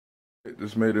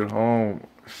Just made it home.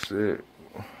 Shit.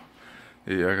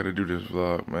 Yeah, I gotta do this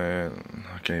vlog, man.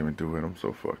 I can't even do it. I'm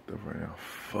so fucked up right now.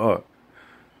 Fuck.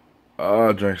 Oh,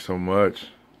 I drank so much.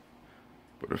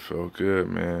 But it felt good,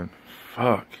 man.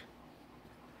 Fuck.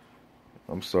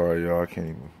 I'm sorry, y'all. I can't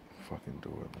even fucking do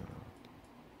it, man.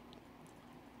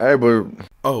 Hey, but...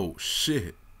 Oh,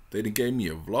 shit. They done gave me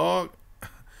a vlog?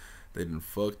 They done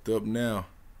fucked up now.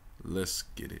 Let's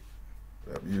get it.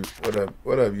 What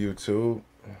up, YouTube?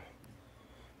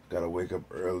 Gotta wake up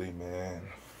early, man.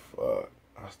 Fuck.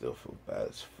 I still feel bad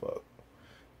as fuck.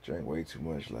 Drank way too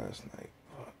much last night.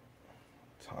 Fuck.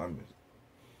 Time is...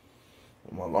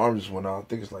 My alarm just went out. I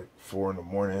think it's like 4 in the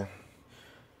morning.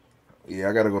 Yeah,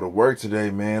 I gotta go to work today,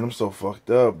 man. I'm so fucked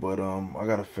up, but I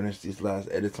gotta finish these last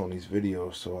edits on these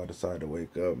videos, so I decided to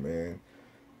wake up, man.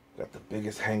 Got the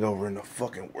biggest hangover in the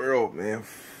fucking world, man.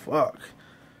 Fuck.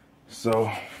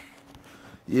 So,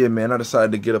 yeah, man, I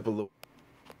decided to get up a little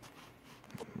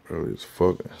early as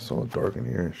fuck. It's all dark in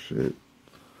here and shit.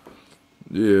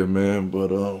 Yeah, man, but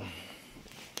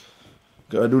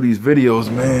gotta do these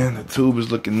videos, man. The tube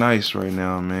is looking nice right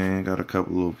now, man. Got a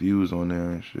couple little views on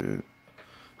there and shit.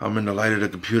 I'm in the light of the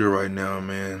computer right now,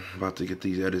 man. About to get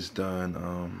these edits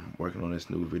done. Working on this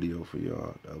new video for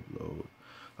y'all to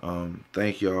upload.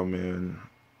 Thank y'all, man,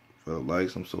 for the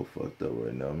likes. I'm so fucked up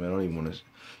right now, man. I don't even want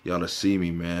y'all to see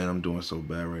me, man. I'm doing so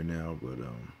bad right now, but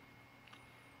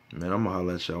man, I'm gonna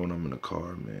holler at y'all when I'm in the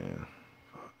car, man.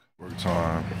 Fuck. Work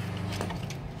time.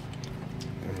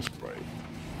 Damn, it's bright.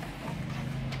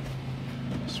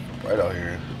 It's bright out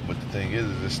here, but the thing is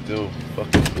it's still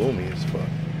fucking gloomy as fuck.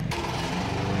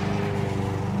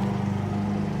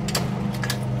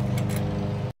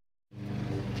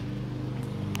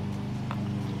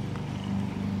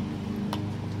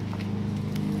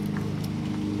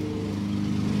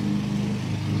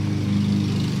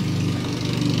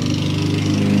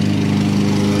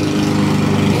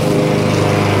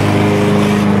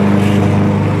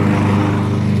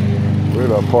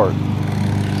 Park.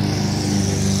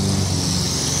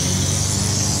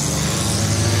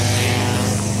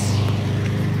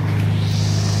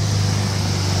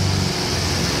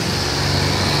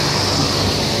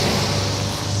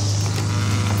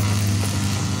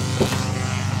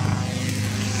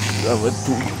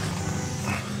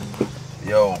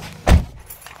 Yo.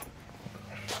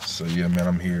 So yeah, man,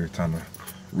 I'm here trying to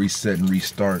reset and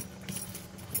restart.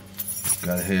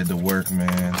 Gotta head to work,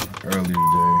 man, early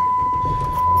today.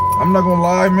 I'm not gonna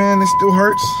lie, man, it still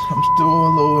hurts. I'm still a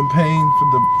little in pain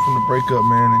from the breakup,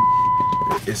 man.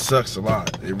 It sucks a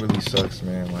lot. It really sucks,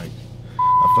 man. Like,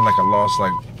 I feel like I lost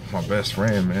like my best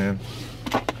friend, man.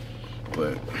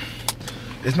 But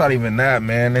it's not even that,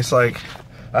 man. It's like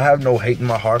I have no hate in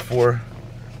my heart for her,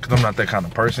 because I'm not that kind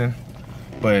of person.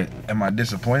 But am I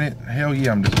disappointed? Hell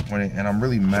yeah, I'm disappointed, and I'm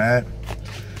really mad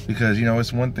because, you know,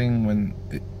 it's one thing when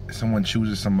someone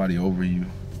chooses somebody over you.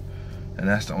 And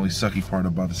that's the only sucky part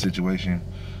about the situation.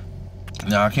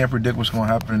 Now, I can't predict what's going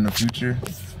to happen in the future,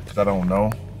 because I don't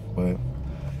know. But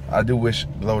I do wish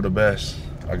Blow the best.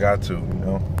 I got to, you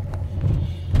know.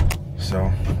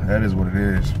 So, that is what it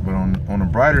is. But on a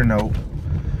brighter note,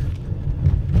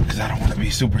 because I don't want to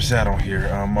be super sad on here,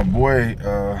 my boy,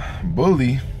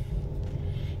 Bully,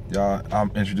 y'all, I'll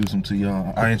introduce him to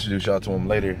y'all. I'll introduce y'all to him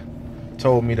later.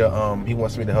 Told me to, he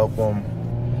wants me to help him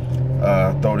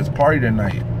throw this party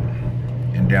tonight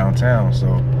in downtown.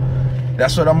 So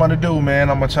that's what I'm gonna do, man.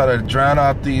 I'm gonna try to drown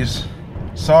out these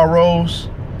sorrows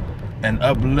and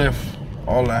uplift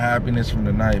all the happiness from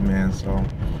the night, man. So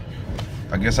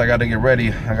I guess I gotta get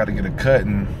ready. I gotta get a cut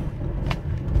and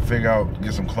figure out,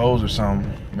 get some clothes or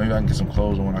something. Maybe I can get some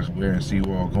clothes on when I can wear and see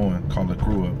who all going, call the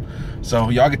crew up. So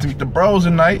y'all get to meet the bros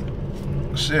tonight.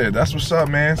 Shit, that's what's up,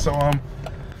 man. So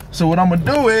what I'm gonna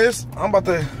do is, I'm about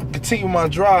to continue my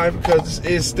drive, because this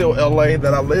is still LA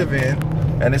that I live in,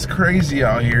 and it's crazy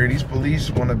out here. These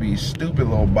police wanna be stupid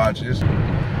little botches.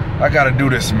 I gotta do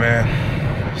this, man.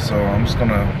 So I'm just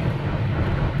gonna,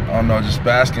 I don't know, just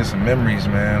bask in some memories,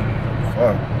 man.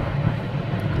 Fuck.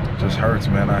 It just hurts,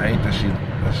 man. I hate that she's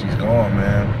gone,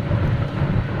 man.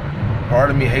 Part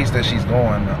of me hates that she's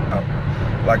gone.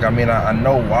 I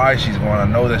know why she's going. I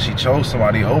know that she chose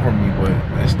somebody over me, but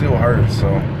it still hurts. So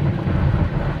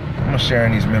I'm gonna share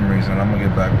in these memories, and I'm gonna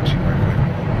get back with you right quick.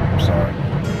 I'm sorry.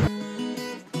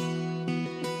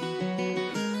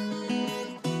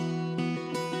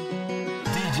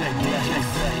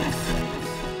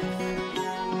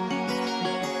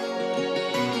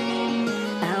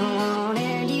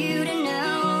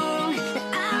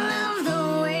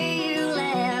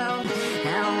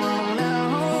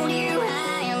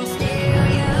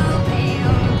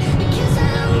 Because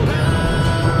I'm broken.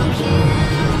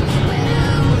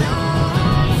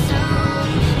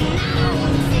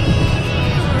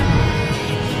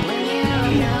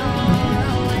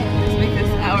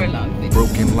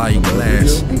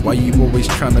 Why you always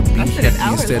trying to be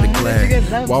happy instead of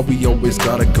glad? Why we always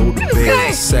gotta go to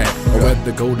bed sad? Or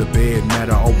whether go to bed mad,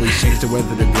 I always change the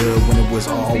weather to good when it was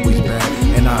always bad.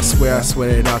 And I swear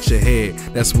it out your head.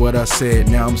 That's what I said.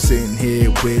 Now I'm sitting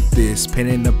here with this pen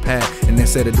in the pad, and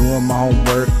instead of doing my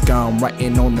homework, I'm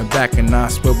writing on the back. And I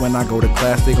swear when I go to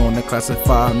class, they gonna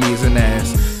classify me as an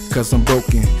ass. Cause I'm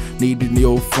broken, needing the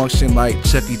old function like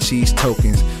Chuck E. Cheese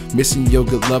tokens. Missing your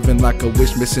good loving like a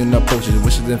wish missing a potion.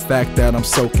 Wishes in fact that I'm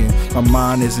soaking. My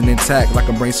mind isn't intact like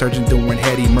a brain surgeon doing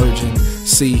head emerging.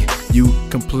 See, you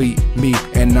complete me,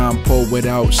 and I'm poor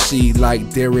without she,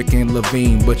 like Derek and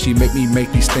Levine. But you make me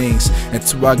make these things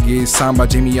until I get signed by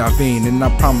Jamie Iovine. And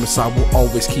I promise I will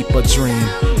always keep a dream.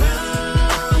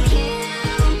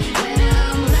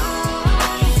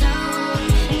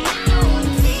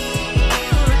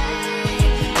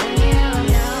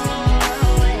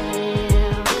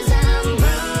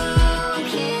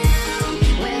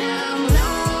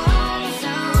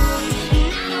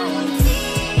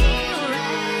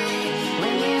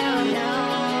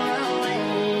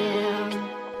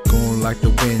 Like the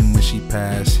wind when she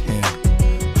passed him,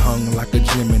 hung like a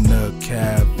gem in the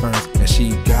caverns, and she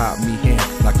got me in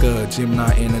like a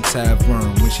Gemini in a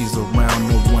tavern. When she's around,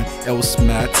 no one else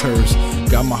matters.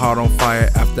 Got my heart on fire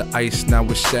after ice, now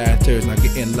it shatters. Now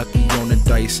getting lucky on the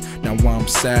dice, now I'm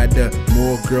sadder.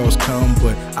 More girls come,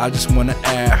 but I just wanna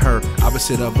add her,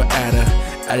 opposite of an adder.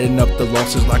 Adding up the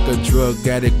losses like a drug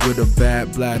addict with a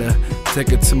bad bladder. Take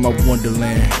her to my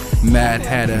wonderland, Mad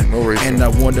Hatter. No, and I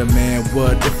wonder, man,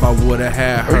 what if I would've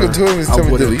had her? I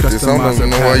would've customized her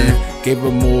pattern. Gave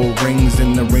her more rings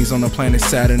than the rings on the planet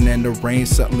Saturn. And the rain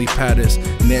suddenly patters,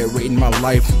 narrating my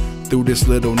life through this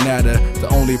little natter. The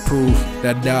only proof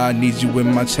that I need you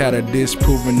in my chatter,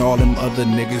 disproving all them other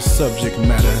niggas' subject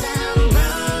matter.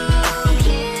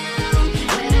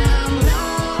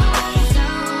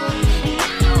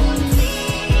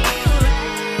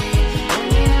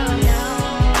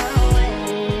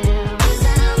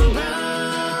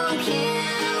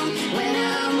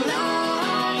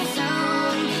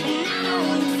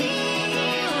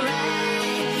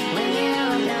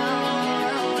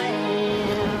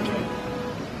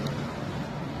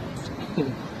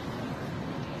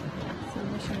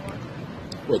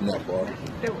 Wasn't that far.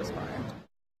 It was far.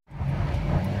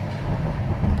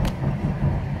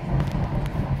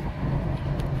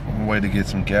 I'm way to get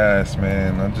some gas,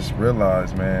 man. I just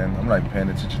realized, man, I'm like paying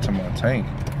attention to my tank.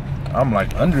 I'm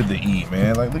like under the E,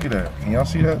 man. Like, look at that. Can y'all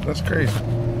see that? That's crazy.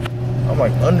 I'm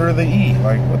like under the E.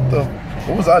 Like,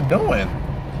 what was I doing?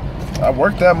 I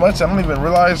worked that much, I don't even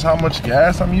realize how much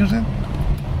gas I'm using.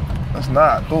 That's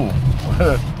not cool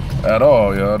at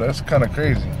all, yo. That's kind of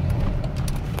crazy.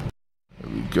 There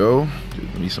we go.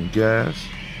 Give me some gas.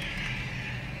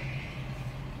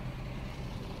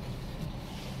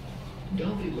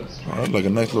 Oh, that's like a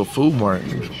nice little food mart.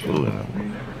 Some food in there.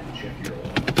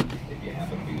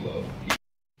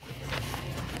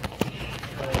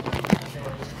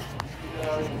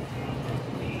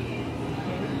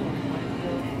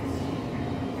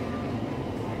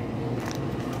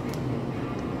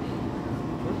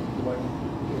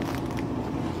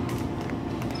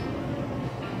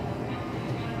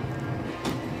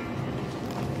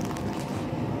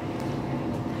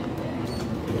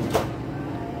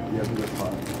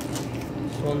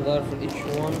 $1 for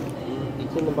each one.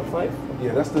 Equal number 5?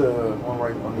 Yeah, that's the one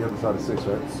right on the other side of 6,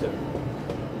 right? Sir.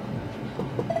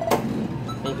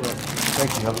 Thank you.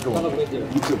 Thank you. Have a good one. Have a great day.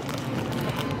 You too.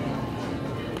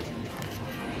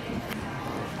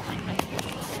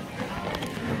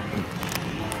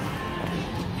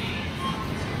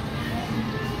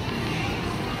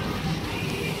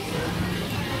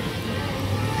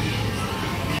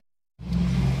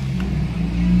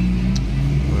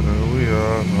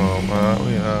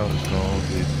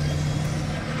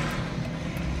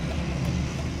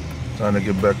 Trying to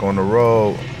get back on the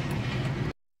road.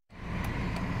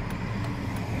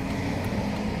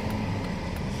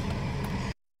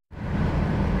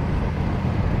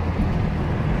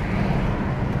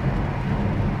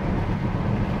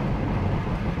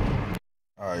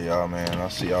 Alright, y'all, man.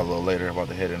 I'll see y'all a little later. About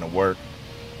to head into work.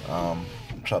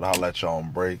 Try to holler at y'all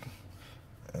on break.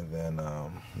 And then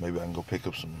maybe I can go pick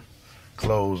up some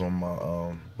clothes on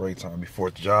my break time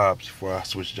before I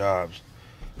switch jobs.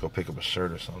 Go pick up a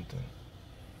shirt or something.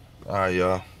 Alright,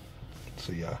 y'all.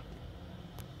 See ya.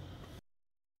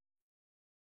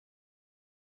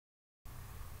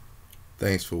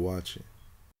 Thanks for watching.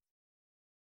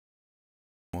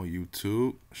 On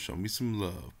YouTube, show me some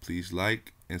love. Please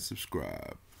like and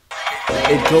subscribe.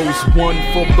 It goes 1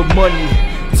 for the money,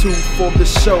 2 for the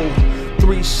show,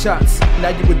 3 shots, now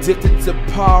you addicted to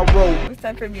Pyro. It's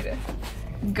time for me to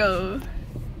Go.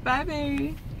 Bye,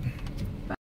 baby.